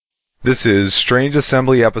This is Strange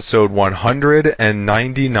Assembly episode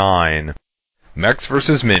 199, Mechs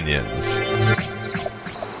vs. Minions.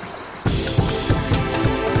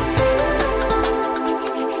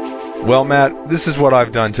 Well, Matt, this is what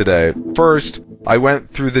I've done today. First, I went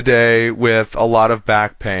through the day with a lot of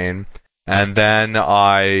back pain, and then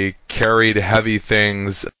I carried heavy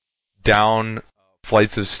things down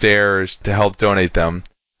flights of stairs to help donate them.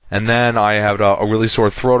 And then I had a really sore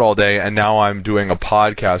throat all day, and now I'm doing a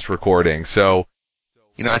podcast recording. So,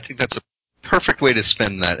 I think that's a perfect way to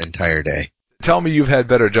spend that entire day. Tell me you've had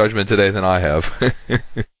better judgment today than I have.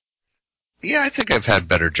 Yeah, I think I've had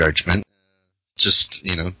better judgment. Just,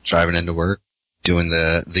 driving into work, doing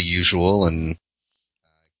the usual, and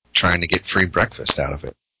trying to get free breakfast out of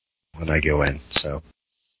it when I go in. So,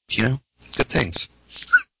 good things.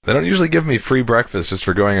 They don't usually give me free breakfast just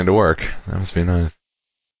for going into work. That must be nice.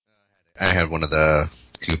 I had one of the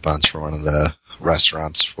coupons for one of the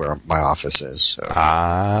restaurants where my office is. So.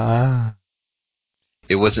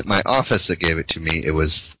 It wasn't my office that gave it to me. It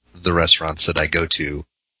was the restaurants that I go to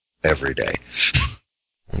every day.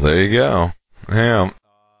 There you go. Yeah.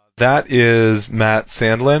 That is Matt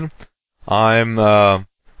Sandlin. I'm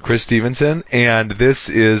Chris Stevenson, and this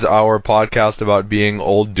is our podcast about being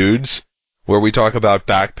old dudes, where we talk about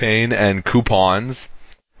back pain and coupons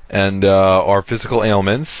and our physical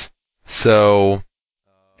ailments. So,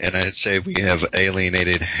 and I'd say we have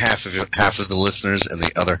alienated half of the listeners, and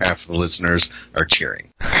the other half of the listeners are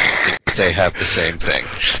cheering. They have the same thing.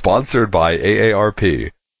 Sponsored by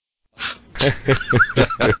AARP.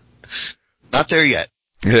 Not there yet.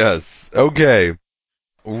 Yes. Okay.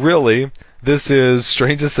 Really, this is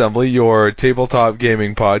Strange Assembly, your tabletop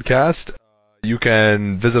gaming podcast. You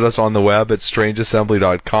can visit us on the web at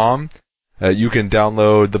strangeassembly.com. You can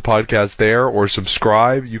download the podcast there or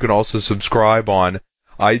subscribe. You can also subscribe on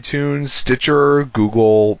iTunes, Stitcher,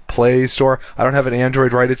 Google Play Store. I don't have an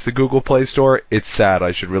Android, right? It's the Google Play Store. It's sad.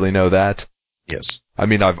 I should really know that. Yes. I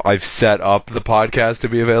mean, I've set up the podcast to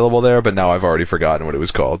be available there, but now I've already forgotten what it was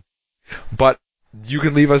called. But you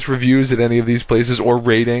can leave us reviews at any of these places or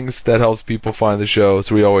ratings. That helps people find the show,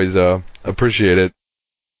 so we always appreciate it.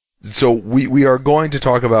 So we are going to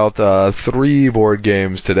talk about 3 board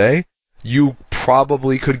games today. You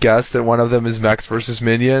probably could guess that one of them is Mechs vs.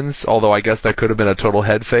 Minions, although I guess that could have been a total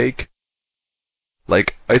head fake.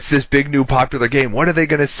 Like, it's this big new popular game. What are they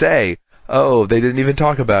going to say? Oh, they didn't even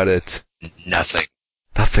talk about it. Nothing.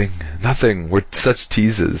 We're such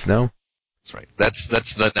teases, no? That's right.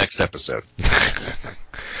 That's the next episode.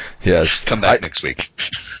 Yes. Come back next week.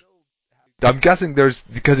 I'm guessing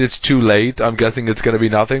because it's too late, I'm guessing it's going to be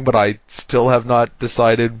nothing, but I still have not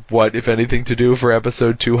decided what, if anything, to do for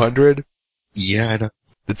episode 200. Yeah, I know.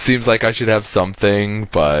 It seems like I should have something,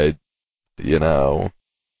 but, But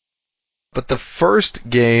the first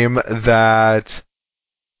game that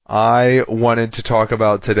I wanted to talk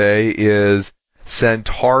about today is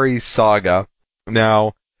Centauri Saga.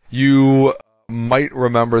 Now, you might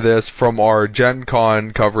remember this from our Gen Con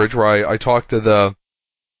coverage where I talked to the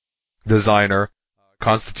designer,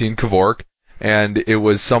 Konstantin Kevork, and it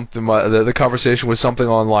was something, the conversation was something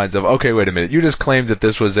along the lines of, okay, wait a minute, you just claimed that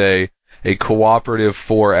this was a cooperative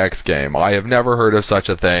 4X game. I have never heard of such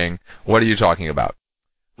a thing. What are you talking about?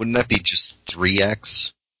 Wouldn't that be just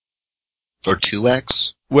 3X? Or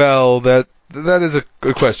 2X? Well, that is a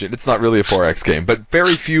good question. It's not really a 4X game, but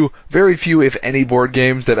very few, if any, board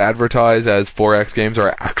games that advertise as 4X games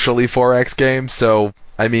are actually 4X games. So,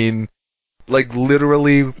 I mean, like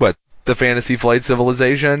literally, what, the Fantasy Flight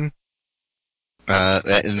Civilization?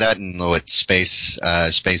 And what, Space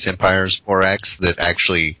Empire's 4X that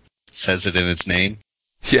actually says it in its name?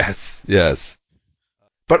 Yes.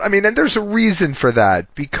 But, I mean, and there's a reason for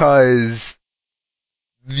that, because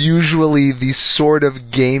usually the sort of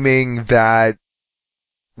gaming that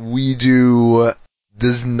we do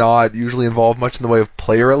does not usually involve much in the way of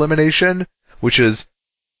player elimination, which is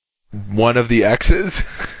one of the X's.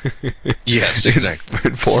 Yes, exactly.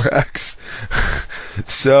 in 4X.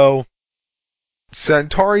 So,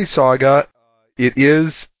 Centauri Saga, it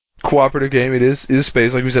is cooperative game. It is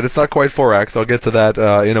space. Like we said, it's not quite 4X. I'll get to that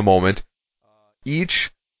in a moment. Each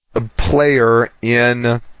player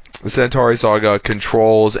in Centauri Saga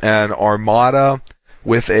controls an armada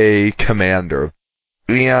with a commander.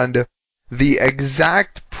 And the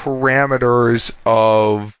exact parameters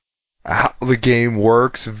of how the game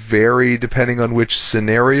works vary depending on which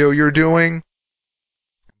scenario you're doing.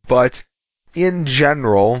 But in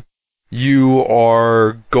general, you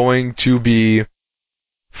are going to be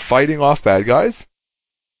fighting off bad guys,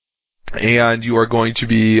 and you are going to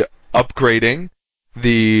be upgrading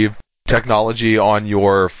the technology on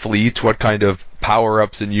your fleet, what kind of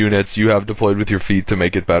power-ups and units you have deployed with your feet to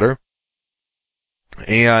make it better.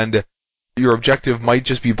 And your objective might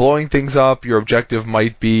just be blowing things up. Your objective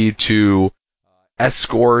might be to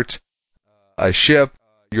escort a ship.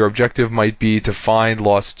 Your objective might be to find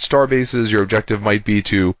lost starbases. Your objective might be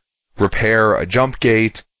to repair a jump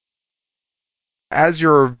gate. As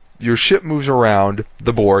your ship moves around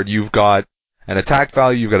the board, you've got an attack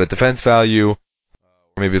value, you've got a defense value, or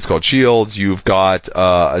maybe it's called shields, you've got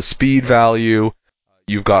a speed value,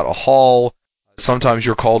 you've got a hull. Sometimes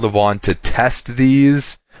you're called upon to test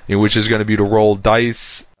these, which is going to be to roll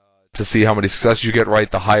dice to see how many successes you get right.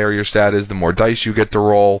 The higher your stat is, the more dice you get to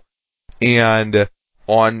roll. And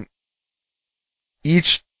on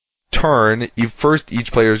each turn,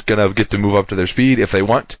 each player is going to get to move up to their speed if they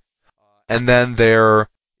want. And then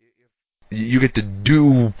you get to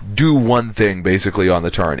do one thing basically on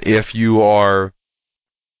the turn. If you are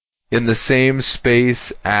in the same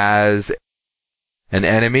space as an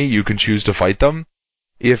enemy, you can choose to fight them.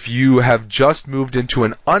 If you have just moved into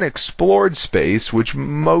an unexplored space, which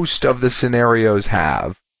most of the scenarios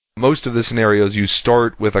have, most of the scenarios you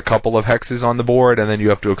start with a couple of hexes on the board and then you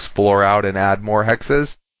have to explore out and add more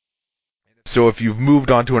hexes. So if you've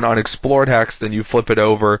moved onto an unexplored hex, then you flip it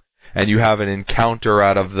over and you have an encounter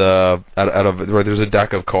out of where there's a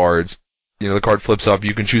deck of cards. The card flips up.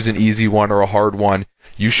 You can choose an easy one or a hard one.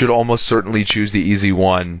 You should almost certainly choose the easy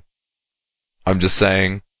one. I'm just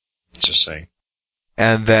saying. Just saying.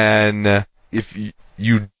 And then if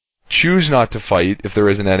you choose not to fight if there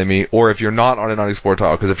is an enemy, or if you're not on an unexplored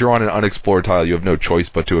tile, because if you're on an unexplored tile, you have no choice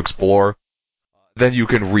but to explore, then you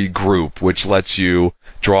can regroup, which lets you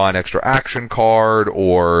draw an extra action card,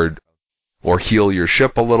 or heal your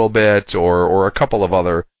ship a little bit, or a couple of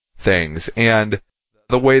other things. And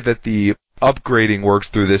the way that the upgrading works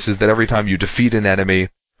through this is that every time you defeat an enemy,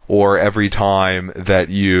 or every time that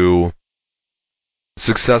you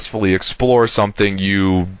successfully explore something,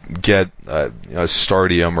 you get a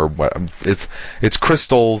stardium, or what? It's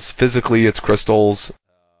crystals. Physically, it's crystals.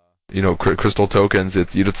 Crystal tokens.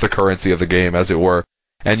 It's the currency of the game, as it were.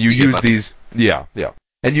 And you use these. Yeah.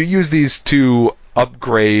 And you use these to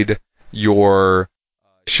upgrade your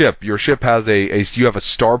ship. Your ship has you have a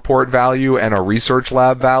starport value and a research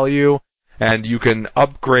lab value, and you can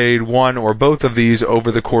upgrade one or both of these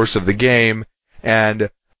over the course of the game, and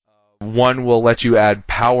one will let you add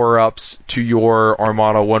power-ups to your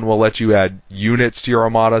armada, one will let you add units to your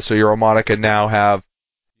armada, so your armada can now have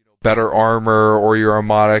better armor, or your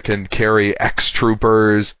armada can carry X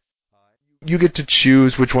troopers. You get to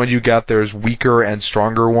choose which one you get. There's weaker and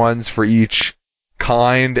stronger ones for each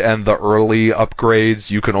kind, and the early upgrades,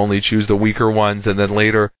 you can only choose the weaker ones, and then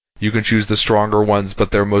later you can choose the stronger ones, but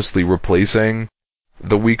they're mostly replacing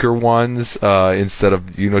the weaker ones, instead of,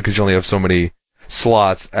 because you only have so many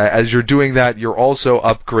slots. As you're doing that, you're also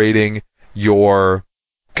upgrading your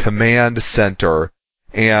command center,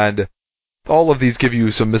 and all of these give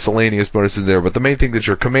you some miscellaneous bonuses there, but the main thing that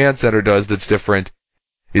your command center does that's different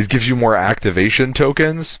is gives you more activation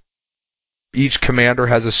tokens. Each commander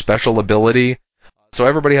has a special ability, so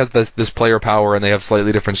everybody has this player power, and they have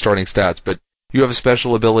slightly different starting stats, but you have a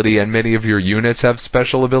special ability, and many of your units have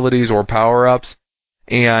special abilities or power-ups,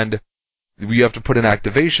 and you have to put an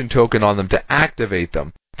activation token on them to activate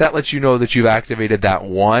them. That lets you know that you've activated that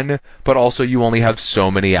one, but also you only have so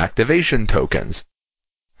many activation tokens.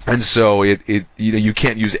 And so you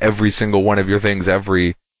can't use every single one of your things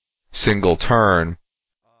every single turn.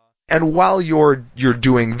 And while you're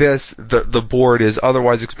doing this, the board is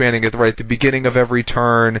otherwise expanding at the beginning of every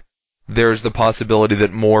turn. There's the possibility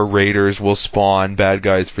that more raiders will spawn, bad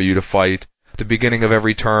guys for you to fight. At the beginning of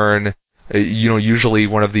every turn, usually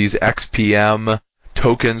one of these XPM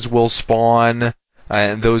tokens will spawn,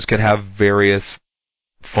 and those can have various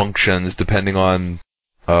functions depending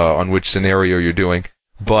on which scenario you're doing.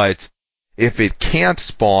 But if it can't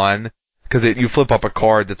spawn, because you flip up a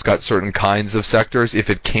card that's got certain kinds of sectors, if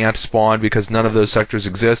it can't spawn because none of those sectors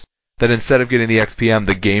exist, then instead of getting the XPM,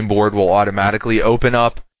 the game board will automatically open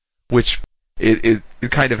up, which it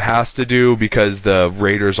kind of has to do because the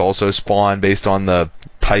raiders also spawn based on the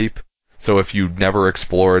type. So if you never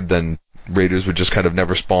explored, then raiders would just kind of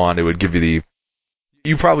never spawn. It would give you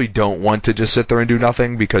you probably don't want to just sit there and do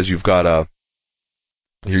nothing because you've got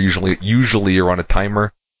you're usually you're on a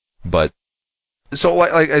timer, but so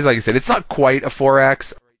like I said, it's not quite a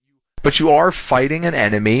 4X, but you are fighting an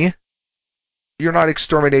enemy. You're not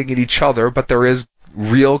exterminating each other, but there is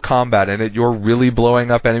real combat in it. You're really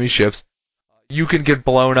blowing up enemy ships. You can get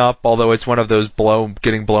blown up, although it's one of those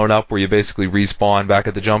getting blown up where you basically respawn back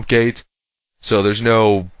at the jump gate. So there's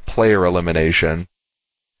no player elimination.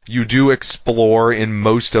 You do explore in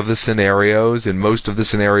most of the scenarios. In most of the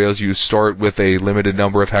scenarios, you start with a limited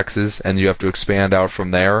number of hexes, and you have to expand out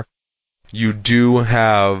from there. You do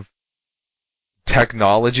have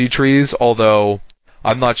technology trees, although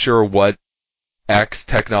I'm not sure what X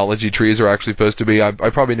technology trees are actually supposed to be. I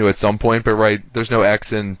probably knew at some point, but right, there's no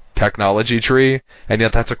X in technology tree, and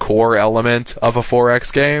yet that's a core element of a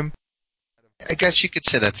 4X game. I guess you could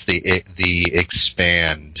say that's the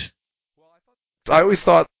expand. I always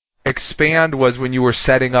thought expand was when you were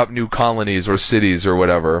setting up new colonies or cities or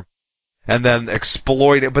whatever, and then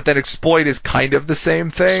exploit it. But then exploit is kind of the same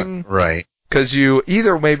thing, right? Because you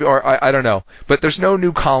either maybe or I don't know, but there's no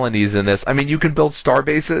new colonies in this. I mean, you can build star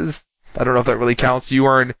bases. I don't know if that really counts. You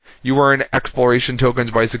earn exploration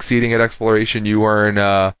tokens by succeeding at exploration. You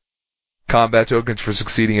earn combat tokens for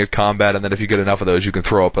succeeding at combat, and then if you get enough of those, you can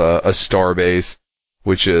throw up a star base,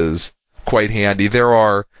 which is quite handy. There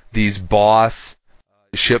are these boss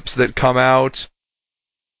ships that come out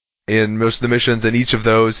in most of the missions, and each of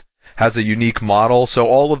those has a unique model. So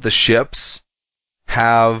all of the ships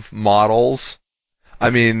have models. I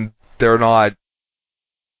mean, they're not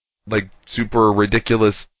like super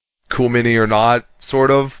ridiculous, cool mini or not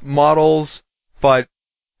sort of models, but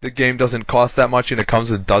the game doesn't cost that much, and it comes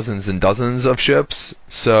with dozens and dozens of ships.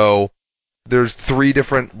 So there's 3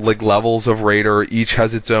 different levels of raider. Each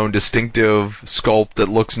has its own distinctive sculpt that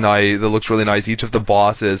looks nice. That looks really nice. Each of the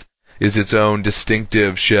bosses is its own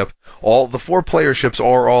distinctive ship. All the 4-player ships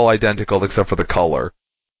are all identical except for the color.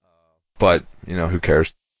 But who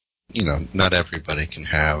cares? Not everybody can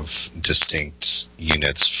have distinct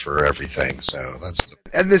units for everything. So that's.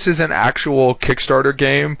 And this is an actual Kickstarter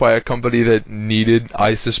game by a company that needed,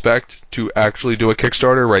 I suspect, to actually do a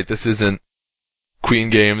Kickstarter. Right? This isn't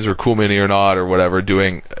Queen Games or Cool Mini or not or whatever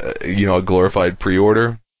doing a glorified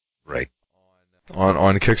pre-order right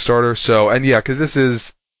on Kickstarter. So, and yeah, because this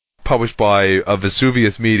is published by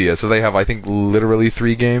Vesuvius Media, so they have, I think, literally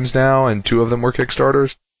 3 games now, and 2 of them were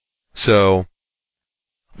Kickstarters. So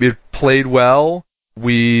it played well.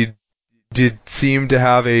 We did seem to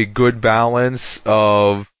have a good balance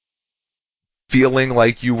of feeling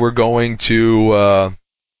like you were going to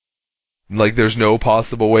like there's no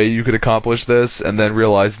possible way you could accomplish this, and then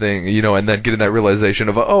realizing, and then getting that realization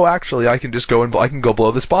of, oh, actually, I can just go and I can go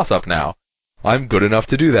blow this boss up now. I'm good enough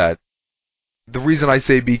to do that. The reason I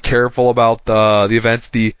say be careful about the events,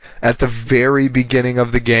 at the very beginning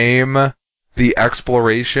of the game, the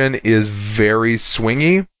exploration is very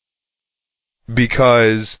swingy,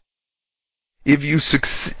 because if you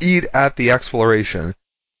succeed at the exploration,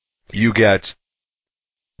 you get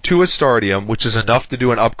 2 Astardium, which is enough to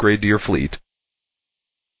do an upgrade to your fleet,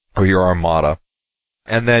 or your armada.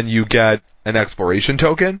 And then you get an exploration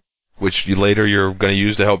token, which later you're going to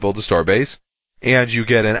use to help build a starbase. And you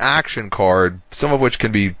get an action card, some of which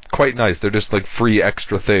can be quite nice. They're just like free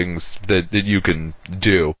extra things that you can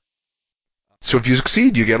do. So if you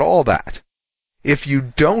succeed, you get all that. If you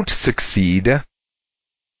don't succeed,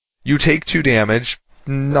 you take 2 damage,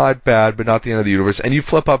 not bad, but not the end of the universe, and you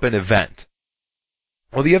flip up an event.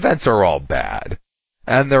 Well, the events are all bad,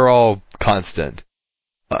 and they're all constant,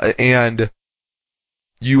 and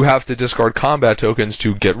you have to discard combat tokens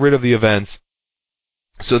to get rid of the events.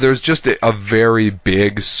 So there's just a very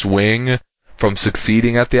big swing from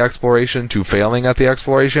succeeding at the exploration to failing at the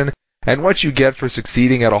exploration, and what you get for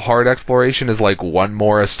succeeding at a hard exploration is like 1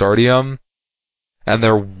 more Astardium, and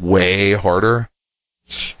they're way harder.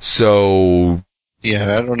 So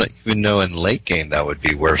yeah, I don't even know in late game that would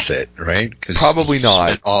be worth it, right? Cause probably you not.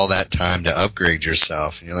 Spent all that time to upgrade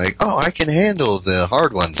yourself, and you're like, oh, I can handle the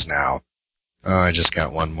hard ones now. Oh, I just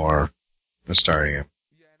got 1 more Astardium.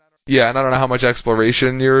 Yeah, and I don't know how much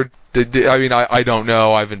exploration I don't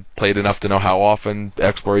know. I haven't played enough to know how often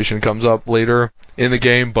exploration comes up later in the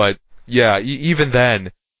game, but yeah, even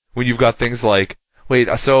then, when you've got things like, wait,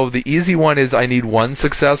 so the easy one is I need 1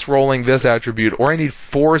 success rolling this attribute, or I need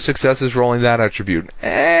 4 successes rolling that attribute.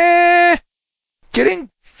 Getting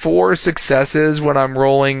 4 successes when I'm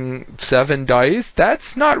rolling 7 dice,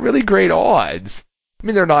 that's not really great odds. I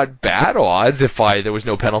mean, they're not bad odds if there was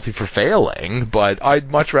no penalty for failing, but I'd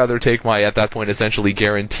much rather take my, at that point, essentially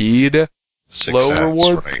guaranteed Success, low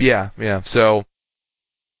reward. Right. Yeah. So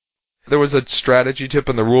there was a strategy tip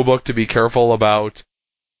in the rulebook to be careful about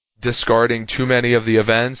discarding too many of the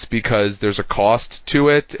events, because there's a cost to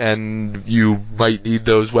it, and you might need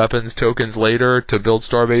those weapons tokens later to build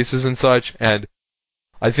star bases and such. And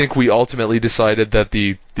I think we ultimately decided that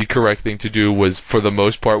the correct thing to do was, for the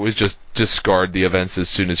most part, was just discard the events as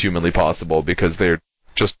soon as humanly possible, because they're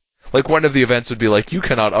just, like, one of the events would be like, you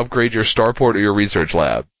cannot upgrade your starport or your research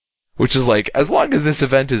lab, which is like, as long as this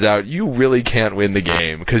event is out, you really can't win the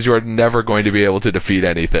game, because you're never going to be able to defeat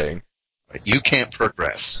anything. You can't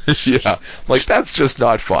progress. Yeah, like, that's just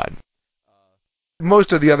not fun.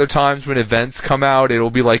 Most of the other times when events come out, it'll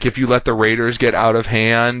be like if you let the raiders get out of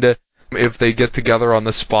hand, if they get together on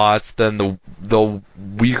the spots, then the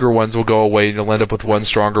weaker ones will go away and you'll end up with one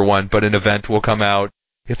stronger one, but an event will come out.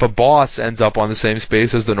 If a boss ends up on the same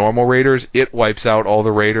space as the normal raiders, it wipes out all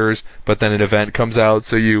the raiders, but then an event comes out,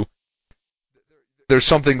 so there's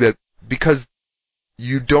something that, because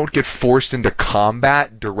you don't get forced into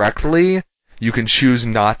combat directly, you can choose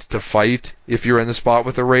not to fight if you're in the spot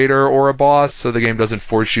with a raider or a boss, so the game doesn't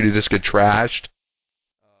force you to just get trashed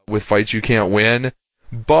with fights you can't win.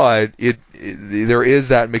 But there is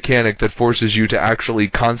that mechanic that forces you to actually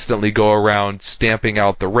constantly go around stamping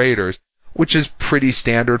out the raiders, which is pretty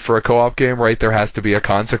standard for a co-op game, right? There has to be a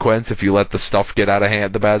consequence if you let the stuff get out of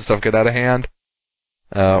hand, the bad stuff get out of hand.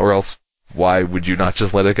 Or else, why would you not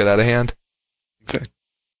just let it get out of hand? Exactly.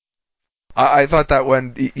 I thought that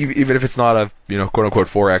when, even if it's not a, quote-unquote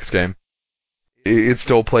 4X game, it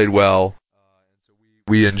still played well.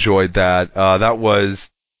 We enjoyed that. That was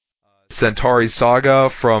Centauri Saga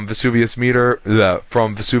from Vesuvius Media,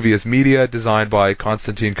 designed by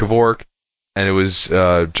Konstantin Kevork, and it was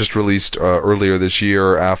just released earlier this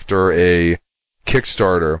year after a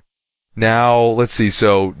Kickstarter. Now, let's see,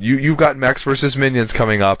 so you've got Mechs vs. Minions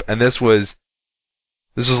coming up, and this was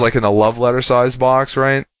like in a love letter size box,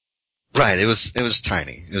 right? Right, it was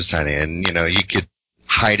tiny. It was tiny, and you could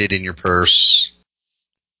hide it in your purse,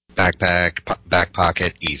 backpack, back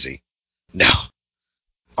pocket, easy. No.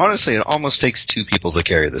 Honestly, it almost takes two people to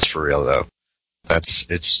carry this for real, though.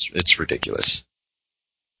 It's ridiculous.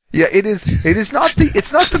 Yeah, it is not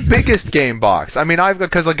it's not the biggest game box. I mean,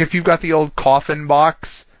 because like if you've got the old coffin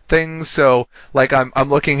box things, so like I'm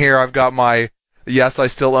looking here, I've got I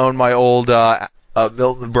still own my old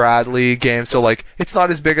Milton Bradley game, so like it's not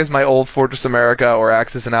as big as my old Fortress America or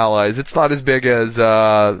Axis and Allies. It's not as big as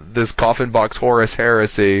this coffin box Horus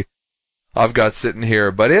Heresy I've got sitting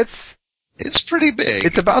here, but it's pretty big.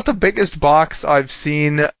 It's about the biggest box I've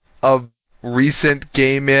seen of recent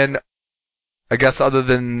game in, I guess, other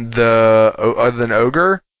than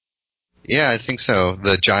Ogre. Yeah, I think so.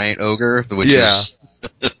 The giant ogre, which is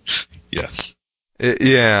yes.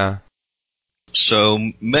 Yeah. So,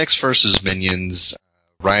 Mechs vs. Minions,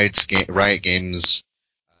 Riot Games,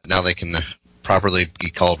 now they can properly be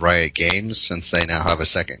called Riot Games since they now have a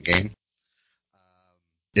second game,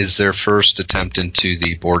 is their first attempt into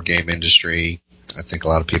the board game industry. I think a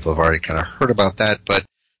lot of people have already kind of heard about that, but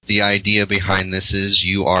the idea behind this is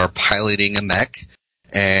you are piloting a mech,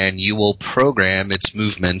 and you will program its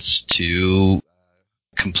movements to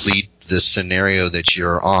complete the scenario that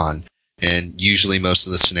you're on. And usually most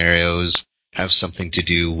of the scenarios have something to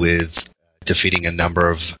do with defeating a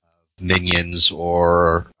number of minions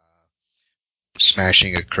or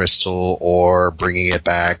smashing a crystal or bringing it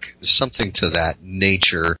back, something to that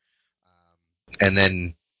nature. And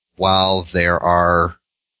then while there are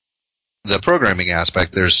the programming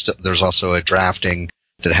aspect, there's also a drafting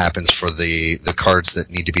that happens for the cards that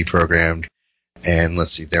need to be programmed. And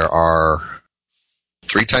let's see, there are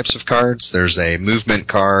 3 types of cards. There's a movement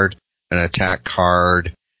card, an attack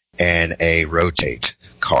card, and a rotate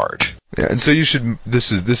card. Yeah, and so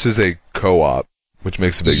this is a co-op, which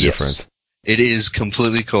makes a big difference. It is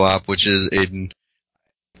completely co-op, which is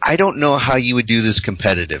I don't know how you would do this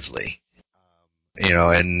competitively.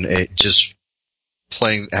 And it just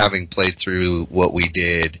having played through what we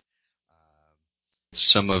did,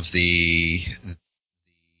 some of the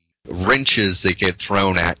wrenches that get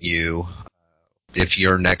thrown at you, if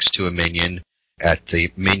you're next to a minion at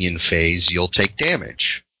the minion phase, you'll take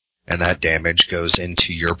damage. And that damage goes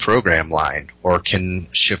into your program line or can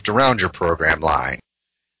shift around your program line.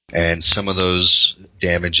 And some of those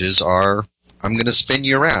damages are, I'm going to spin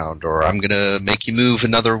you around, or I'm going to make you move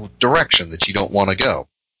another direction that you don't want to go.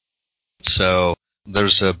 So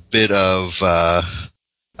there's a bit of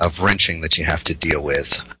wrenching that you have to deal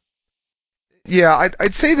with. Yeah,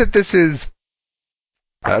 I'd say that this is,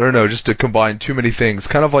 I don't know, just to combine too many things,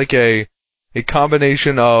 kind of like a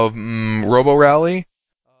combination of Robo Rally,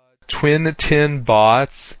 Twin Tin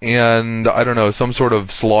Bots, and I don't know, some sort of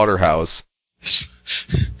slaughterhouse.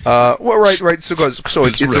 Well, right. So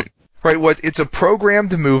it's a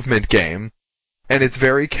programmed movement game, and it's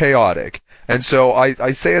very chaotic. And so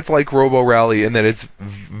I say it's like Robo Rally in that it's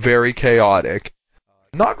very chaotic.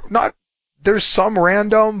 Not there's some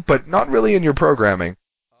random, but not really in your programming.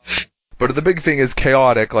 But the big thing is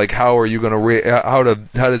chaotic. Like, how are you going to how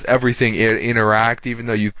does everything interact? Even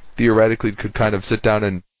though you theoretically could kind of sit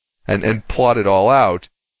down and plot it all out.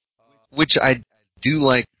 Which I do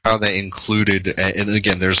like how they included, and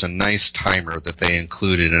again, there's a nice timer that they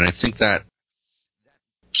included, and I think that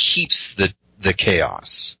keeps the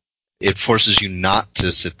chaos. It forces you not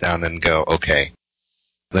to sit down and go, okay,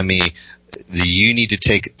 you need to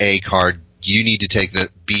take A card, you need to take the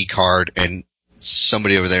B card, and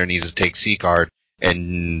somebody over there needs to take C card,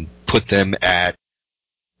 and put them at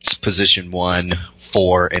position 1,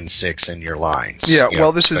 4, and 6 in your lines. Yeah,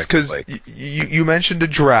 well, this is because you mentioned a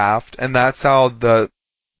draft, and that's how the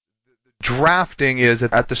drafting is.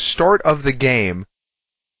 At the start of the game,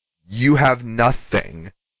 you have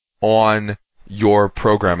nothing on your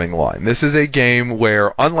programming line. This is a game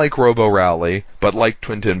where, unlike Robo Rally, but like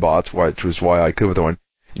Twin Tin Bots, which was why I came with the one,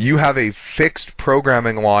 you have a fixed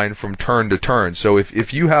programming line from turn to turn. So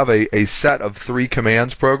if you have a set of 3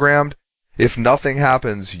 commands programmed, if nothing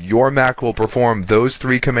happens, your Mac will perform those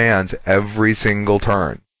 3 commands every single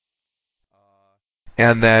turn.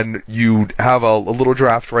 And then you have a little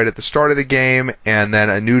draft right at the start of the game, and then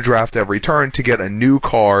a new draft every turn to get a new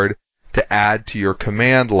card to add to your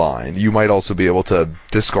command line. You might also be able to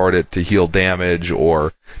discard it to heal damage,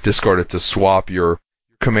 or discard it to swap your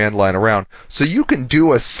command line around. So you can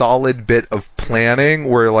do a solid bit of planning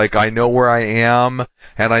where, like, I know where I am,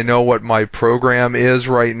 and I know what my program is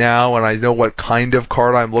right now, and I know what kind of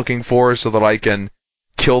card I'm looking for so that I can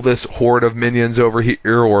kill this horde of minions over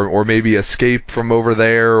here, or maybe escape from over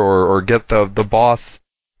there, or get the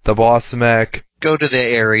boss mech. Go to the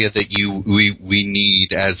area that we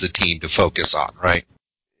need as a team to focus on, right?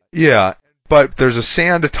 Yeah, but there's a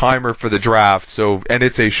sand timer for the draft, and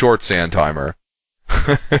it's a short sand timer.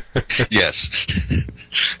 Yes.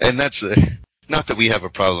 And that's not that we have a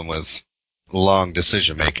problem with long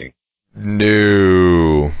decision making.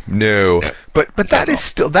 No. But that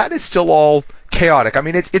is still all chaotic. I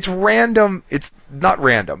mean, it's random. It's not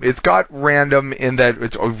random. It's got random in that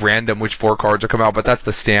it's random which 4 cards will come out, but that's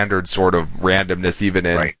the standard sort of randomness even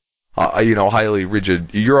in highly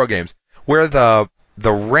rigid Euro games. Where the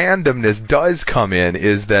randomness does come in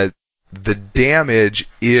is that the damage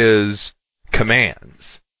is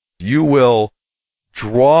commands. You will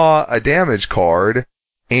draw a damage card,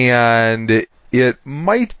 and it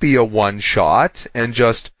might be a one-shot and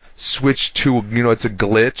just switch to, it's a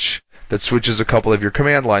glitch that switches a couple of your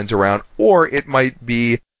command lines around, or it might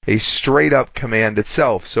be a straight-up command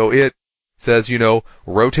itself. So it says,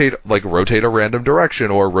 rotate a random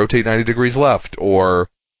direction, or rotate 90 degrees left, or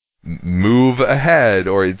move ahead,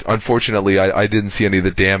 or unfortunately, I didn't see any of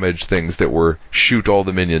the damage things that were shoot all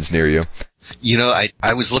the minions near you.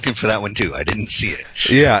 I was looking for that one too. I didn't see it.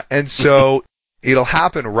 Yeah, and so it'll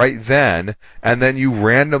happen right then, and then you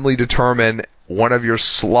randomly determine one of your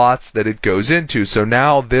slots that it goes into. So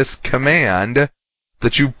now this command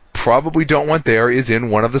that you probably don't want there is in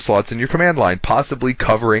one of the slots in your command line, possibly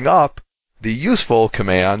covering up the useful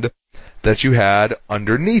command that you had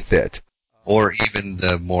underneath it. Or even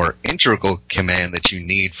the more integral command that you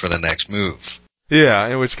need for the next move. Yeah,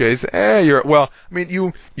 in which case,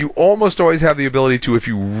 you almost always have the ability to, if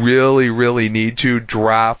you really, really need to,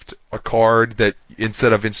 draft a card that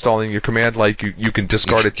instead of installing your command, like you can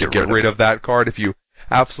discard it to get rid of that card if you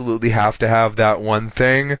absolutely have to have that one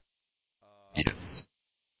thing. Yes.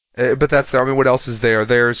 But that's there. I mean, what else is there?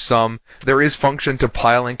 There is function to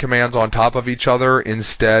piling commands on top of each other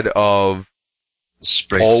instead of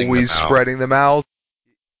always spreading them out.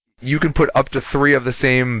 You can put up to 3 of the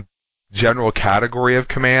same general category of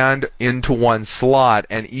command into one slot,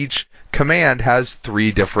 and each command has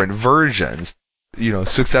 3 different versions,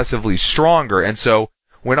 successively stronger. And so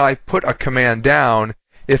when I put a command down,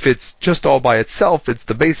 if it's just all by itself, it's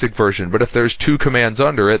the basic version, but if there's 2 commands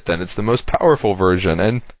under it, then it's the most powerful version.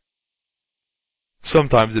 And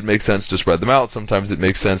sometimes it makes sense to spread them out, sometimes it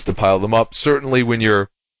makes sense to pile them up. Certainly when you're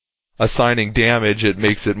assigning damage, it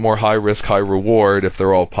makes it more high risk, high reward if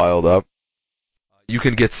they're all piled up. You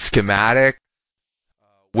can get schematic,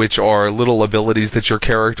 which are little abilities that your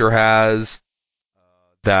character has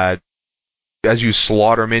that as you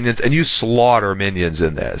slaughter minions, and you slaughter minions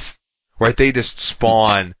in this, right? They just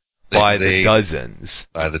spawn by the dozens.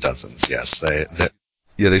 By the dozens, yes.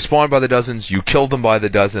 They spawn by the dozens, you kill them by the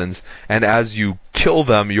dozens, and as you kill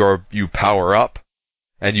them, you power up,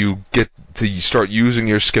 and you start using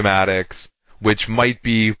your schematics, which might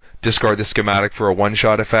be discard the schematic for a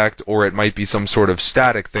one-shot effect, or it might be some sort of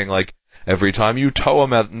static thing, like every time you tow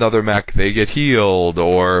another mech, they get healed,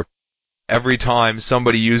 or every time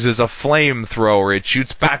somebody uses a flamethrower, it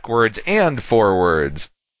shoots backwards and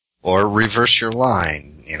forwards. Or reverse your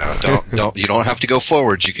line. You don't have to go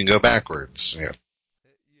forwards, you can go backwards. Yeah.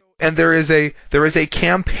 And there is a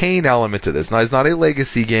campaign element to this. Now, it's not a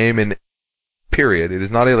legacy game period. It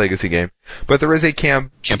is not a legacy game. But there is a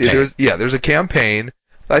campaign. There's a campaign.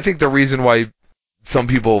 I think the reason why some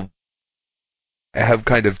people have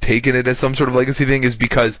kind of taken it as some sort of legacy thing is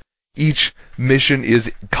because each mission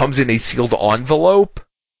comes in a sealed envelope,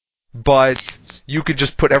 but you could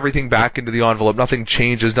just put everything back into the envelope. Nothing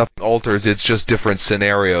changes, nothing alters. It's just different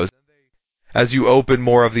scenarios. As you open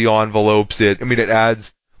more of the envelopes, it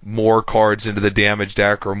adds more cards into the damage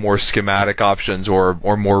deck, or more schematic options, or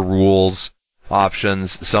more rules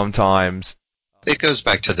options sometimes. It goes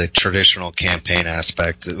back to the traditional campaign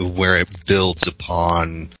aspect where it builds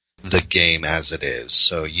upon the game as it is.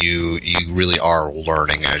 So you really are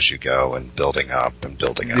learning as you go and building up.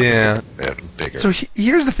 Yeah. Bigger. So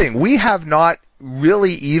here's the thing. We have not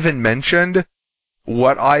really even mentioned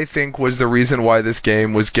what I think was the reason why this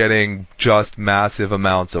game was getting just massive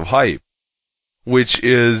amounts of hype, which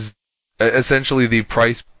is essentially the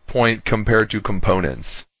price point compared to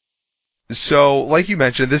components. So, like you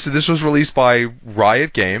mentioned, this was released by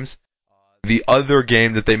Riot Games. The other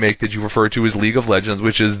game that they make that you refer to is League of Legends,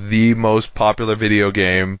 which is the most popular video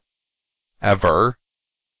game ever.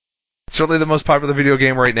 Certainly the most popular video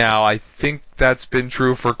game right now. I think that's been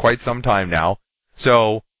true for quite some time now.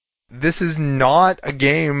 So, this is not a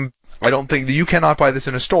game, I don't think, you cannot buy this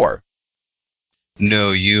in a store.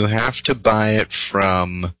 No, you have to buy it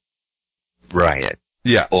from Riot.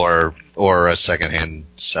 Yeah. Or a secondhand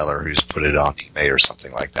seller who's put it on eBay or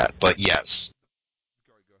something like that. But yes,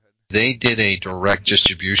 they did a direct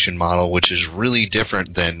distribution model, which is really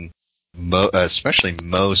different than especially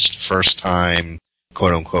most first-time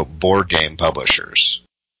quote-unquote board game publishers.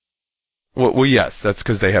 Well, yes, that's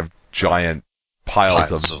because they have giant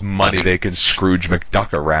piles of money they can Scrooge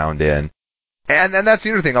McDuck around in. And that's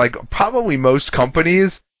the other thing, like, probably most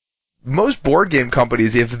board game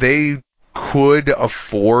companies, if they could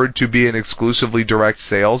afford to be an exclusively direct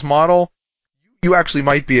sales model, you actually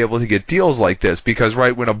might be able to get deals like this, because,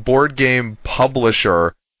 right, when a board game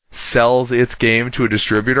publisher sells its game to a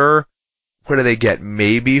distributor, what do they get?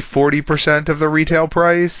 Maybe 40% of the retail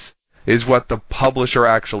price is what the publisher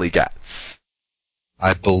actually gets.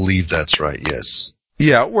 I believe that's right, yes.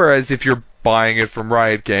 Yeah, whereas if you're buying it from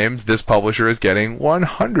Riot Games, this publisher is getting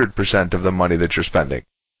 100% of the money that you're spending.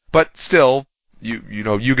 But still,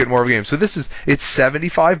 you get more of a game. So it's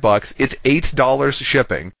 $75. It's $8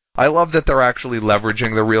 shipping. I love that they're actually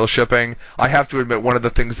leveraging the real shipping. I have to admit, one of the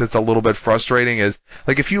things that's a little bit frustrating is,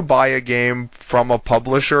 like, if you buy a game from a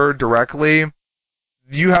publisher directly,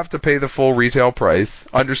 you have to pay the full retail price.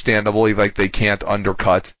 Understandably, like, they can't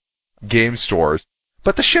undercut game stores.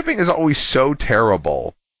 But the shipping is always so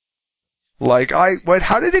terrible. Like,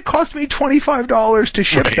 how did it cost me $25 to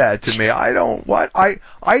ship that to me?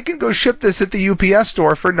 I can go ship this at the UPS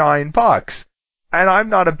store for $9. And I'm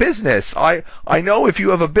not a business. I know if you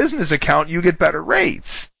have a business account, you get better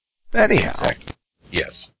rates. Anyhow. Exactly.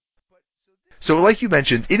 Yes. So, like you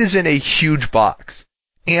mentioned, it is in a huge box.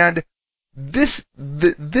 And this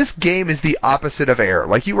game is the opposite of Air.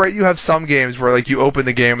 Like, you have some games where, like, you open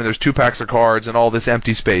the game and there's 2 packs of cards and all this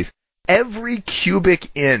empty space. Every cubic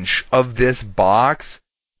inch of this box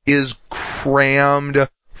is crammed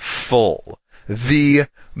full. The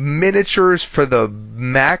miniatures for the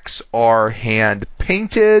mechs are hand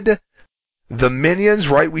painted. The minions,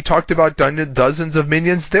 right? We talked about dozens of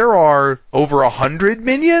minions. There are over 100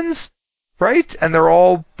 minions, right? And they're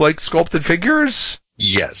all, like, sculpted figures?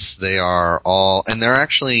 Yes, they are all, and they're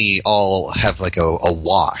actually all have like a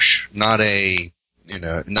wash, not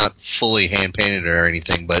fully hand painted or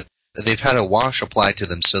anything, but they've had a wash applied to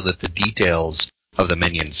them so that the details of the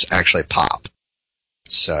minions actually pop.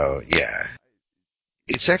 So, yeah.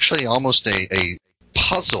 It's actually almost a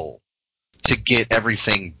puzzle to get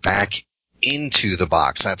everything back into the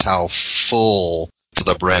box. That's how full to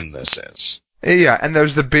the brim this is. Yeah, and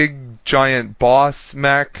there's the big giant boss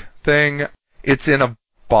mech thing. It's in a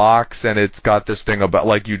box, and it's got this thing about,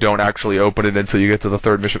 like, you don't actually open it until you get to the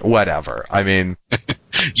 3rd mission. Whatever. I mean,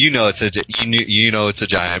 it's a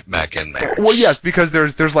giant mech in there. Well, yes, because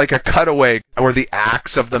there's like a cutaway where the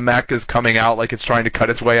axe of the mech is coming out, like it's trying to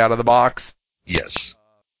cut its way out of the box. Yes.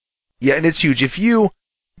 Yeah, and it's huge. I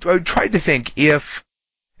tried to think if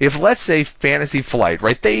let's say Fantasy Flight,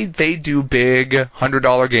 right? They do big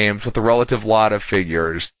 $100 games with a relative lot of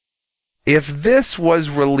figures. If this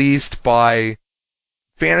was released by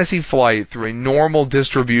Fantasy Flight through a normal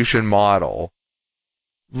distribution model,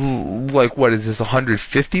 like, what is this,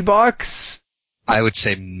 $150? I would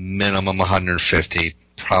say minimum 150,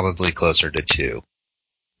 probably closer to 2,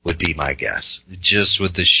 would be my guess. Just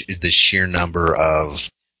with the sheer number of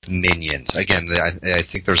minions. Again, I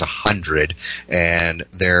think there's 100, and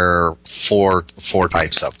there are four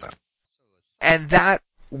types of them. And that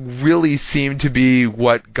really seemed to be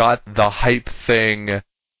what got the hype thing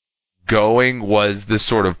going, was this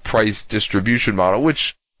sort of price distribution model,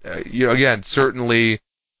 which, again, certainly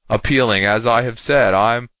appealing. As I have said,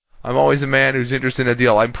 I'm always a man who's interested in a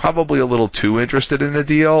deal. I'm probably a little too interested in a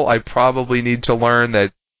deal. I probably need to learn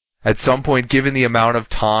that at some point, given the amount of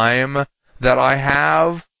time that I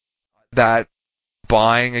have, that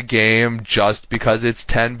buying a game just because it's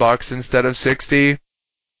 $10 instead of $60,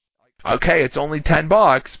 okay, it's only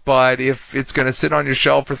 $10, but if it's going to sit on your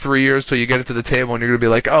shelf for 3 years till you get it to the table and you're going to be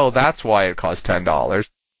like, oh, that's why it costs $10.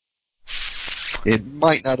 It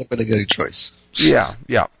might not have been a good choice.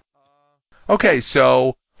 Yeah. Okay,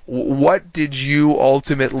 so what did you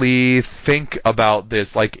ultimately think about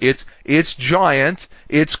this? Like, it's giant,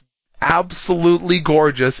 it's absolutely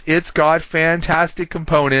gorgeous, it's got fantastic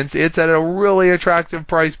components, it's at a really attractive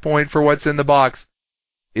price point for what's in the box.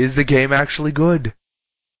 Is the game actually good?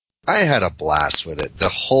 I had a blast with it. The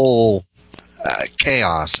whole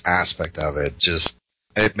chaos aspect of it,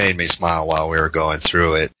 it made me smile while we were going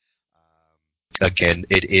through it. Again,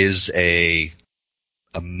 it is a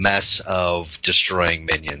mess of destroying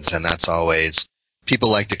minions, and that's always, people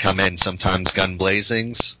like to come in sometimes gun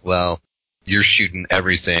blazings. Well, you're shooting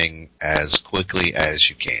everything as quickly as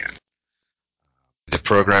you can. The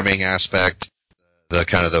programming aspect, the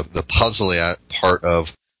kind of the puzzle part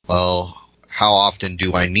of, well, how often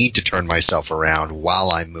do I need to turn myself around while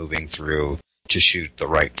I'm moving through to shoot the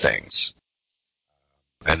right things?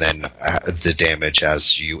 And then the damage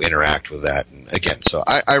as you interact with that. And again, so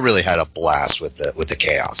I really had a blast with the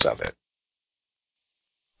chaos of it.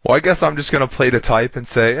 Well, I guess I'm just going to play to type and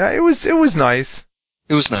say, it was nice.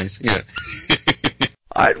 It was nice, yeah.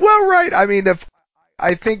 Right. I mean,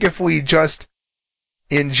 I think if we just,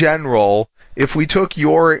 in general, if we took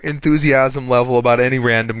your enthusiasm level about any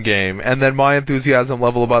random game and then my enthusiasm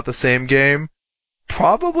level about the same game,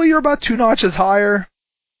 probably you're about 2 notches higher.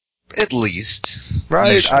 At least.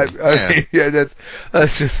 Right? Yeah,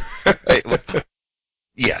 that's just...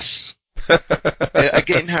 Yes. A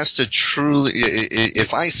game has to truly...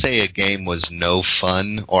 If I say a game was no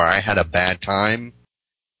fun or I had a bad time,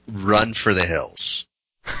 run for the hills.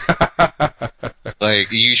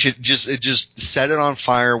 Like, you should just set it on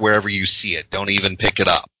fire wherever you see it. Don't even pick it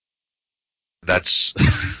up. That's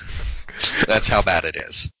how bad it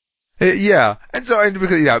is. Yeah.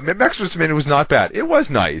 Max vs. Min was not bad. It was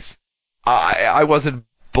nice. I wasn't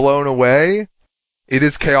blown away. It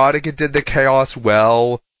is chaotic. It did the chaos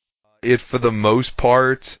well. It, for the most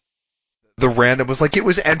part, the random was it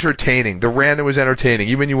was entertaining. The random was entertaining.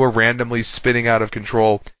 Even you were randomly spinning out of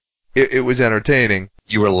control, it was entertaining.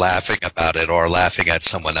 You were laughing about it or laughing at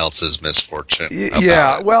someone else's misfortune.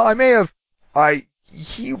 Yeah, well, I may have...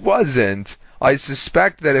 He wasn't. I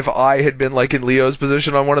suspect that if I had been, in Leo's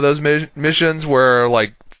position on one of those missions where,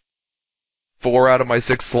 4 out of my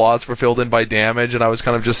 6 slots were filled in by damage and I was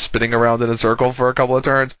kind of just spinning around in a circle for a couple of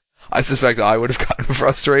turns, I suspect I would have gotten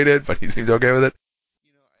frustrated, but he seemed okay with it.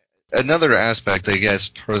 Another aspect, I guess,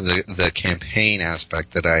 for the campaign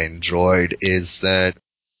aspect that I enjoyed is that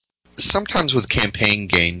sometimes with campaign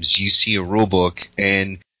games, you see a rulebook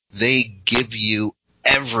and they give you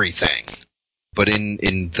everything. But in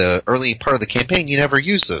the early part of the campaign, you never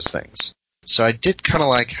use those things. So I did kind of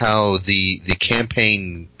like how the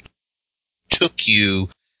campaign took you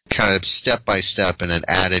kind of step by step and it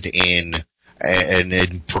added in and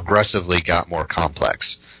it progressively got more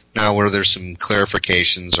complex. Now, where there's some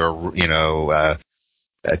clarifications or,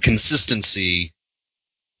 consistency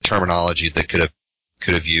terminology that could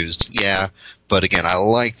have used, yeah. But again, I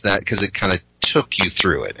like that because it kind of took you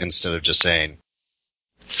through it instead of just saying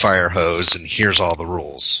fire hose and here's all the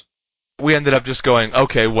rules. We ended up just going,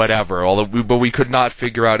 okay, whatever. But we could not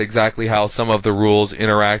figure out exactly how some of the rules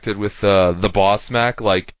interacted with the boss mech.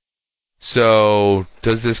 So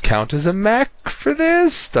does this count as a mech for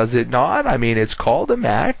this? Does it not? I mean, it's called a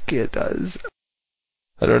mech. It does.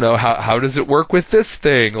 I don't know how does it work with this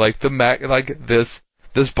thing? The mech, this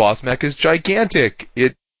boss mech is gigantic.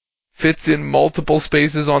 It fits in multiple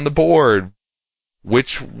spaces on the board.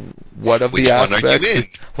 Which one of the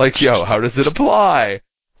aspects? How does it apply?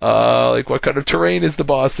 What kind of terrain is the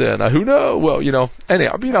boss in? Who knows? Well,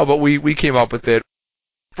 anyhow, but we came up with it.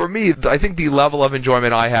 For me, I think the level of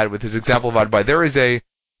enjoyment I had with this example of Odd By, there's a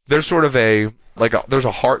hard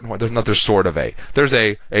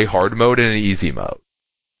mode and an easy mode.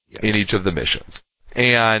 Yes. In each of the missions.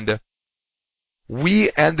 And we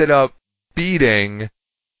ended up beating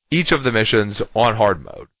each of the missions on hard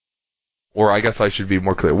mode. Or I guess I should be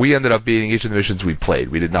more clear. We ended up beating each of the missions we played.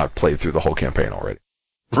 We did not play through the whole campaign already.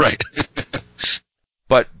 Right.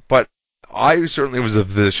 But I certainly was a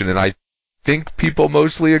physician, and I think people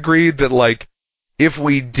mostly agreed that, like, if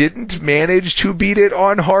we didn't manage to beat it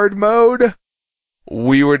on hard mode,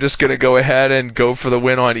 we were just going to go ahead and go for the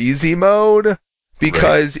win on easy mode,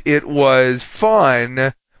 because it was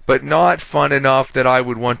fun, but not fun enough that I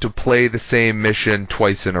would want to play the same mission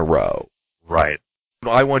twice in a row. Right.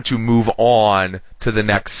 I want to move on to the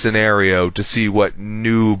next scenario to see what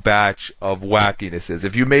new batch of wackiness is.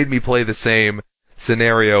 If you made me play the same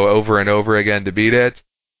scenario over and over again to beat it,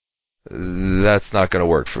 that's not going to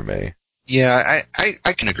work for me. Yeah,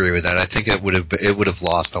 I can agree with that. I think it would have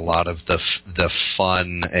lost a lot of the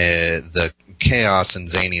fun, the chaos and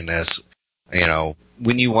zaniness. You know,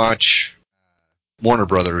 when you watch Warner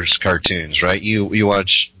Brothers cartoons, right? You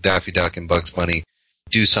watch Daffy Duck and Bugs Bunny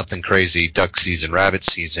do something crazy, duck season, rabbit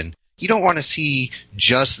season. You don't want to see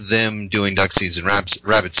just them doing duck season,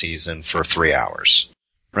 rabbit season for 3 hours,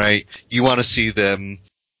 right? You want to see them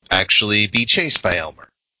actually be chased by Elmer.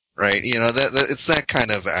 Right, you know, that it's that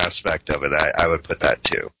kind of aspect of it. I would put that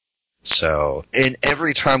too. So, and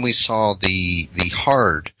every time we saw the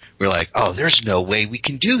hard, we're like, oh, there's no way we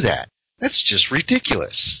can do that. That's just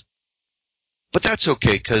ridiculous. But that's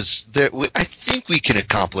okay, because I think we can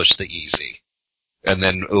accomplish the easy. And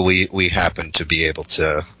then we happen to be able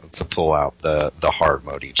to pull out the hard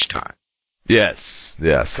mode each time. Yes.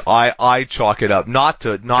 I chalk it up not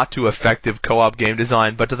to effective co-op game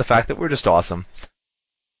design, but to the fact that we're just awesome.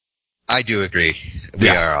 I do agree. We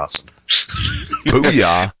are awesome.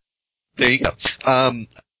 Booyah. There you go.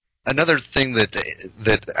 Another thing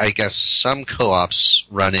that I guess some co-ops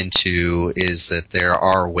run into is that there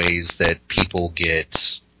are ways that people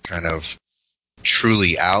get kind of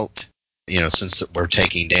truly out, you know, since we're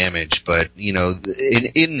taking damage. But, you know,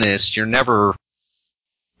 in this,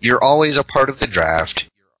 you're always a part of the draft.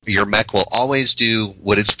 Your mech will always do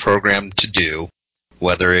what it's programmed to do,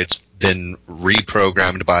 whether it's been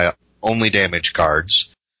reprogrammed by only damage cards.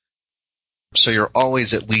 So you're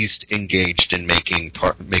always at least engaged in making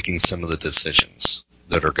some of the decisions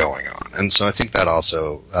that are going on. And so I think that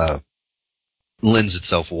also lends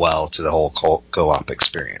itself well to the whole co-op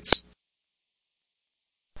experience.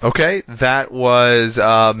 Okay, that was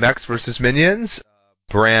Mechs vs. Minions,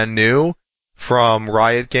 brand new, from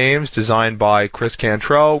Riot Games, designed by Chris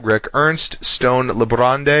Cantrell, Rick Ernst, Stone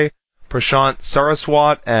Librande, Prashant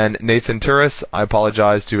Saraswat, and Nathan Turris. I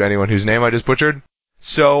apologize to anyone whose name I just butchered.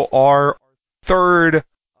 So our third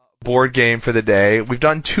board game for the day, we've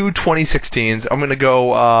done two 2016s. I'm going to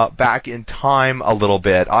go back in time a little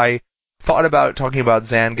bit. I thought about talking about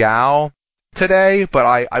Zangao today,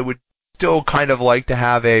 but I would still kind of like to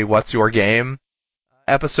have a What's Your Game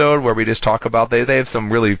episode where we just talk about, they have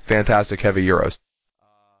some really fantastic heavy Euros.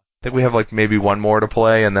 I think we have like maybe one more to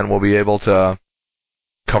play, and then we'll be able to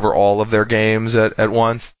cover all of their games at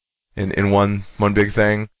once in one big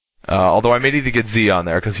thing. Although I may need to get Z on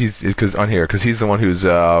there because he's the one who's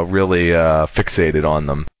really fixated on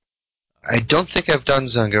them. I don't think I've done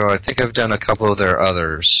Zangao. I think I've done a couple of their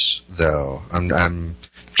others though. I'm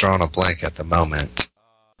drawing a blank at the moment.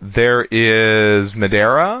 There is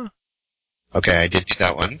Madeira. Okay, I did do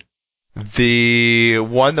that one. The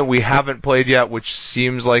one that we haven't played yet, which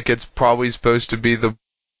seems like it's probably supposed to be the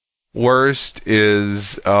worst,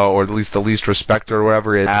 is, or at least the least respected or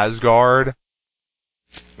whatever, is Asgard.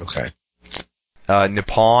 Okay.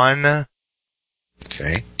 Nippon.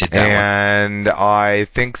 Okay, did that one. And I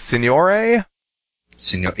think Signore?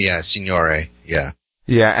 Signore, yeah.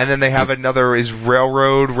 Yeah, and then they have another, is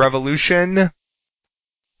Railroad Revolution,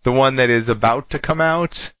 the one that is about to come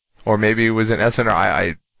out, or maybe it was an SNR.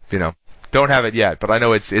 I don't have it yet, but I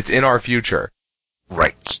know it's in our future.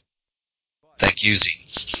 Right. Thank you,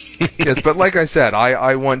 Z. Yes, but like I said,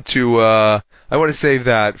 I want to save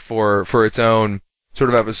that for its own sort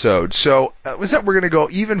of episode. So we're going to go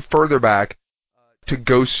even further back to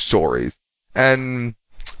ghost stories, and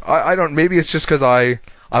I don't. Maybe it's just because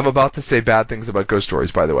I'm about to say bad things about ghost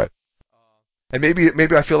stories, by the way, and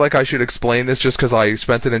maybe I feel like I should explain this just because I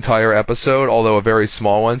spent an entire episode, although a very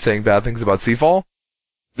small one, saying bad things about Seafall.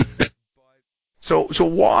 So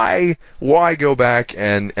why go back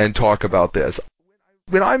and talk about this?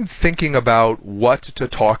 When I'm thinking about what to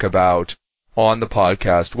talk about on the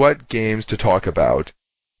podcast, what games to talk about,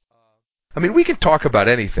 I mean, we can talk about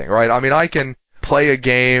anything, right? I mean, I can play a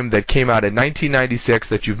game that came out in 1996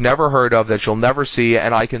 that you've never heard of, that you'll never see,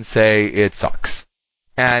 and I can say it sucks.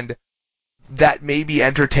 And that may be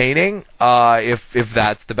entertaining, if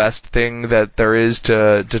that's the best thing that there is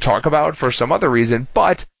to talk about for some other reason,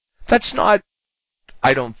 but that's not,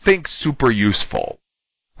 I don't think, super useful.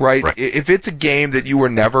 Right? If it's a game that you were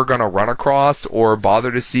never going to run across or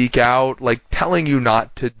bother to seek out, like telling you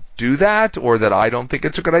not to do that, or that I don't think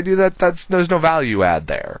it's a good idea, there's no value add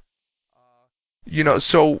there.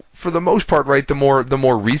 So for the most part, right, the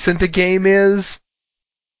more recent a game is,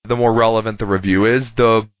 the more relevant the review is.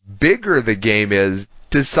 The bigger the game is,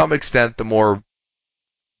 to some extent, the more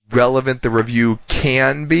relevant the review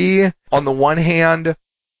can be. On the one hand,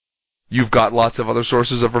 you've got lots of other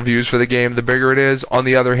sources of reviews for the game, the bigger it is. On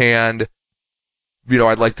the other hand,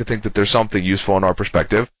 I'd like to think that there's something useful in our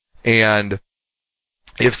perspective. And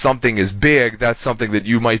if something is big, that's something that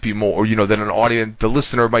you might be more, that an audience, the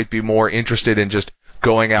listener might be more interested in just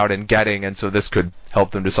going out and getting, and so this could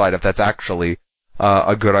help them decide if that's actually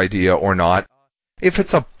a good idea or not. If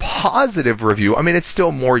it's a positive review, it's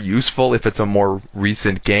still more useful if it's a more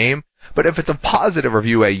recent game, but if it's a positive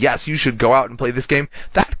review, yes, you should go out and play this game,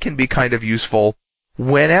 that can be kind of useful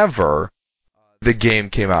whenever the game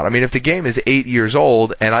came out. If the game is 8 years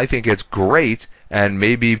old and I think it's great and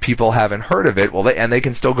maybe people haven't heard of it, and they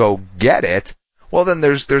can still go get it, well then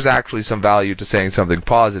there's actually some value to saying something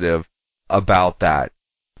positive about that.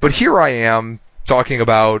 But here I am talking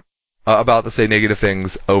about to say negative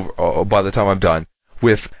things by the time I'm done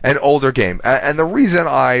with an older game. And the reason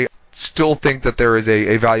I still think that there is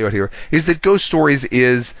a value out here is that Ghost Stories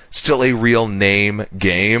is still a real name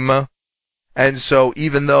game. And so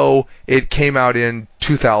even though it came out in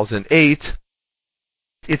 2008,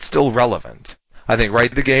 it's still relevant. I think,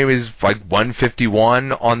 right? The game is like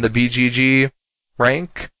 151 on the BGG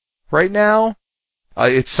rank right now.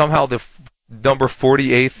 It's somehow the number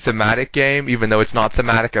 48th thematic game, even though it's not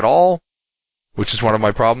thematic at all, which is one of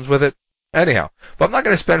my problems with it. Anyhow, but I'm not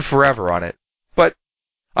going to spend forever on it. But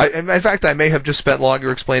in fact, I may have just spent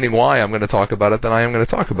longer explaining why I'm going to talk about it than I am going to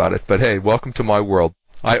talk about it. But hey, welcome to my world.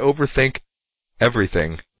 I overthink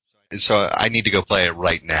everything. So I need to go play it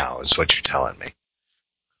right now, is what you're telling me.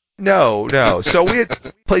 No. So we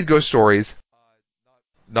had played Ghost Stories.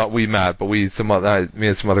 Not we, Matt, but me and some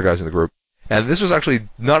other guys in the group. And this was actually,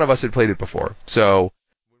 none of us had played it before. So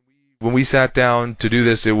when we sat down to do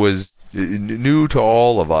this, it was new to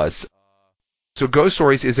all of us. So Ghost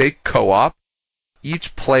Stories is a co-op.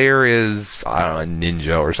 Each player is, I don't know, a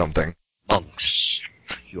ninja or something. Monks.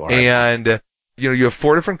 And you have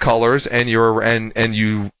 4 different colors, and you are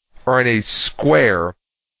in a square,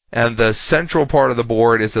 and the central part of the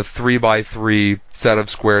board is a 3x3 set of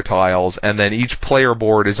square tiles, and then each player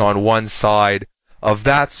board is on one side of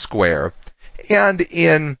that square. And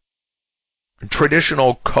in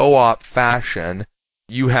traditional co-op fashion,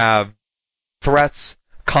 you have threats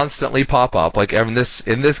constantly pop up. Like in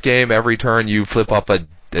this game, every turn you flip up a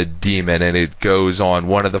demon, and it goes on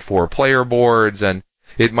one of the 4 player boards, and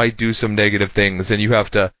it might do some negative things, and you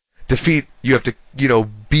have to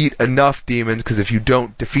beat enough demons, because if you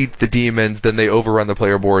don't defeat the demons, then they overrun the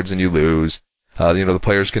player boards and you lose. The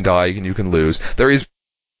players can die and you can lose. There is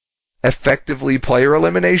effectively player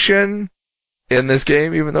elimination in this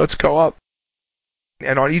game, even though it's co-op.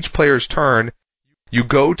 And on each player's turn, you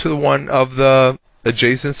go to one of the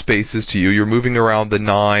adjacent spaces to you. You're moving around the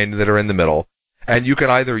 9 that are in the middle. And you can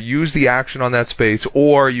either use the action on that space,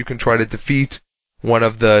 or you can try to defeat one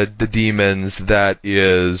of the demons that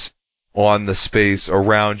is on the space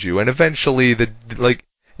around you. And eventually,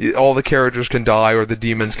 all the characters can die, or the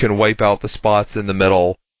demons can wipe out the spots in the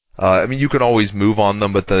middle. You can always move on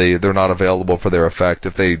them, but they're not available for their effect.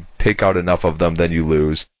 If they take out enough of them, then you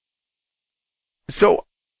lose. So,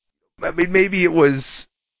 maybe it was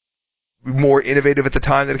more innovative at the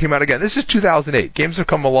time that it came out. Again, this is 2008. Games have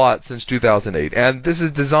come a lot since 2008. And this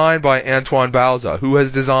is designed by Antoine Bauza, who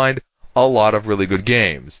has designed a lot of really good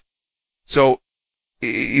games. So,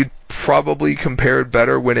 it probably compared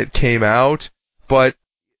better when it came out, but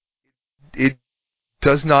it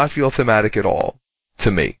does not feel thematic at all,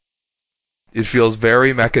 to me. It feels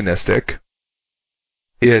very mechanistic.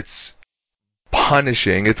 It's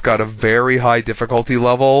punishing. It's got a very high difficulty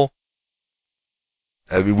level.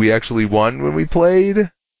 We actually won when we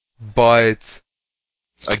played, but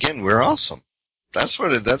again, we're awesome. That's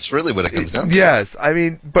really what it comes down to. Yes,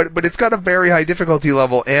 but it's got a very high difficulty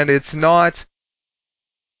level, and it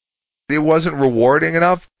wasn't rewarding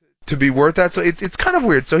enough to be worth that. So it's kind of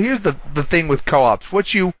weird. So here's the thing with co-ops.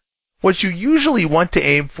 What you usually want to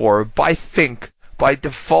aim for, by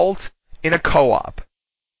default in a co-op,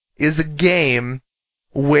 is a game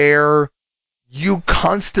where you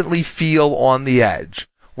constantly feel on the edge,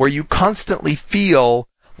 where you constantly feel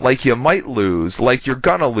like you might lose, like you're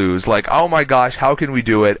gonna lose, like, oh my gosh, how can we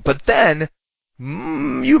do it? But then,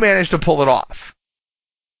 you manage to pull it off.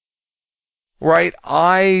 Right?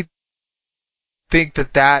 I think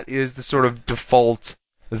that is the sort of default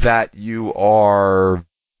that you are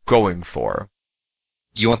going for.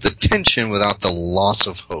 You want the tension without the loss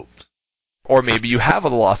of hope. Or maybe you have a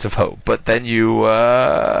loss of hope, but then you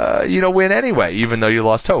win anyway, even though you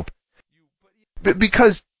lost hope.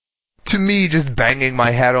 Because, to me, just banging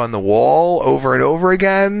my head on the wall over and over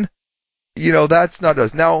again, that's not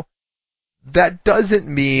us. Now, that doesn't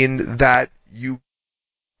mean that you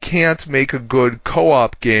can't make a good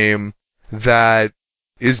co-op game that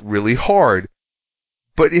is really hard.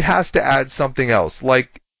 But it has to add something else,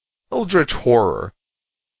 like Eldritch Horror.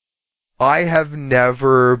 I have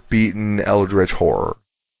never beaten Eldritch Horror.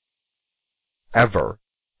 Ever.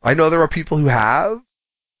 I know there are people who have,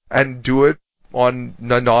 and do it on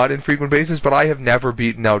a not infrequent basis, but I have never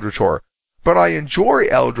beaten Eldritch Horror. But I enjoy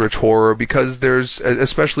Eldritch Horror because there's,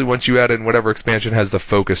 especially once you add in whatever expansion has the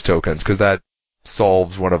focus tokens, because that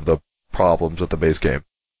solves one of the problems with the base game.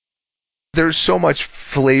 There's so much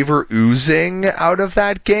flavor oozing out of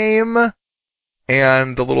that game.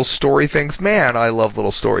 And the little story things, man, I love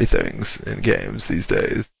little story things in games these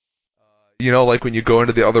days. Like when you go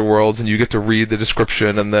into the other worlds and you get to read the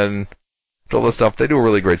description and then all this stuff, they do a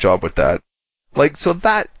really great job with that. So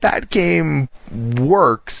that game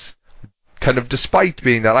works, kind of despite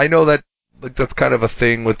being that. I know that, that's kind of a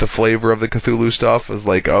thing with the flavor of the Cthulhu stuff, is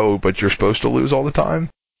oh, but you're supposed to lose all the time.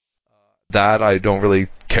 That I don't really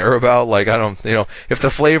care about. I don't, if the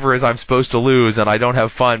flavor is I'm supposed to lose and I don't have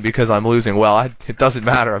fun because I'm losing, well, it doesn't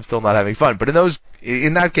matter. I'm still not having fun. But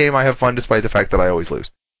in that game, I have fun despite the fact that I always lose.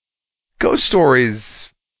 Ghost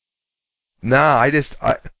Stories, nah,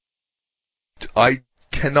 I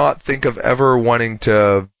cannot think of ever wanting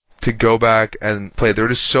to go back and play. There are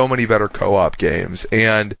just so many better co-op games.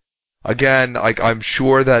 And again, I'm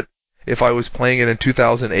sure that if I was playing it in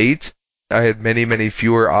 2008, I had many, many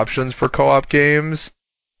fewer options for co-op games.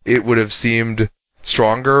 It would have seemed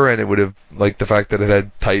stronger, and it would have, the fact that it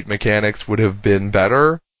had tight mechanics would have been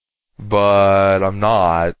better, but I'm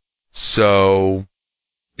not. So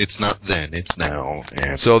it's not then, it's now.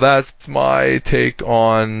 And so that's my take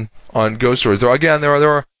on Ghost Stories. There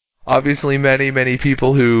are obviously many, many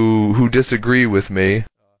people who disagree with me.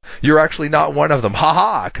 You're actually not one of them.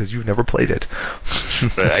 Ha-ha, because you've never played it.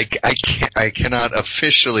 I cannot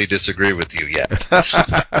officially disagree with you yet.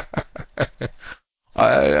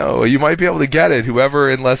 I know. You might be able to get it.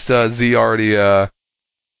 Unless Z already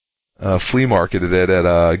flea marketed it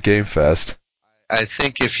at Game Fest. I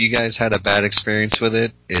think if you guys had a bad experience with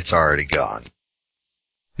it, it's already gone.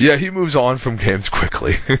 Yeah, he moves on from games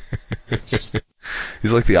quickly. He's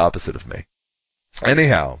like the opposite of me.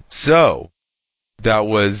 Anyhow, so that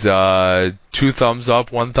was 2 thumbs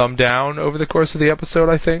up, 1 thumb down over the course of the episode,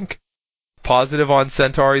 I think. Positive on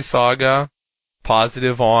Centauri Saga.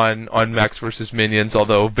 Positive on Mechs vs. Minions,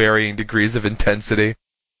 although varying degrees of intensity.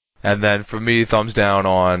 And then for me, thumbs down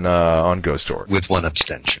on Ghost Story. With 1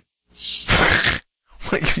 abstention.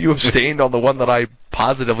 You abstained on the one that I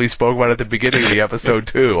positively spoke about at the beginning of the episode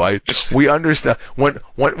too. We understand when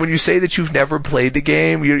you say that you've never played the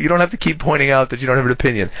game, you don't have to keep pointing out that you don't have an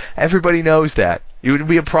opinion. Everybody knows that. It would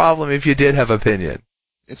be a problem if you did have opinion.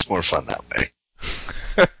 It's more fun that way.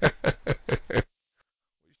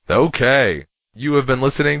 Okay. You have been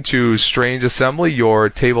listening to Strange Assembly, your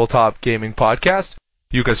tabletop gaming podcast.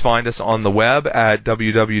 You can find us on the web at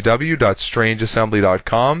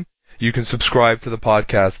www.strangeassembly.com. You can subscribe to the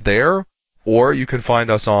podcast there, or you can find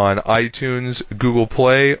us on iTunes, Google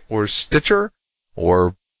Play, or Stitcher,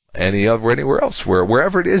 or anywhere else.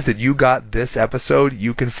 Wherever it is that you got this episode,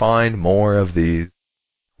 you can find more of these.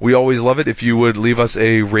 We always love it if you would leave us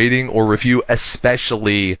a rating or review,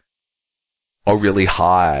 especially a really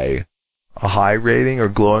high rating or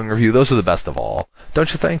glowing review. Those are the best of all,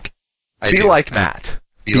 don't you think? Be like Matt.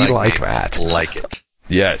 Be like Matt. Like it.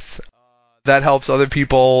 Yes. That helps other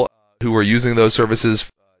people who are using those services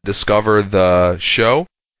discover the show.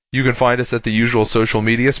 You can find us at the usual social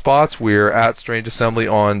media spots. We're at Strange Assembly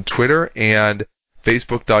on Twitter and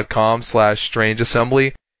Facebook.com/Strange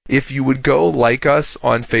Assembly. If you would go like us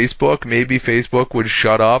on Facebook, maybe Facebook would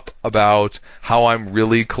shut up about how I'm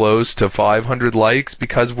really close to 500 likes,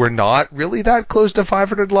 because we're not really that close to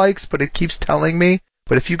 500 likes, but it keeps telling me.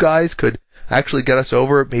 But if you guys could actually get us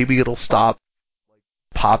over, maybe it'll stop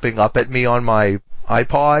popping up at me on my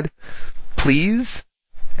iPod. Please?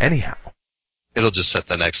 Anyhow. It'll just set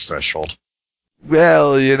the next threshold.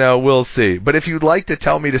 Well, we'll see. But if you'd like to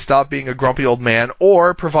tell me to stop being a grumpy old man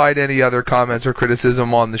or provide any other comments or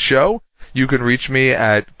criticism on the show, you can reach me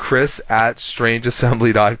at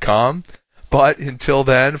chris@strangeassembly.com. But until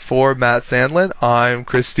then, for Matt Sandlin, I'm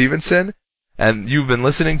Chris Stevenson, and you've been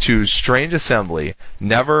listening to Strange Assembly.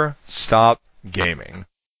 Never stop gaming.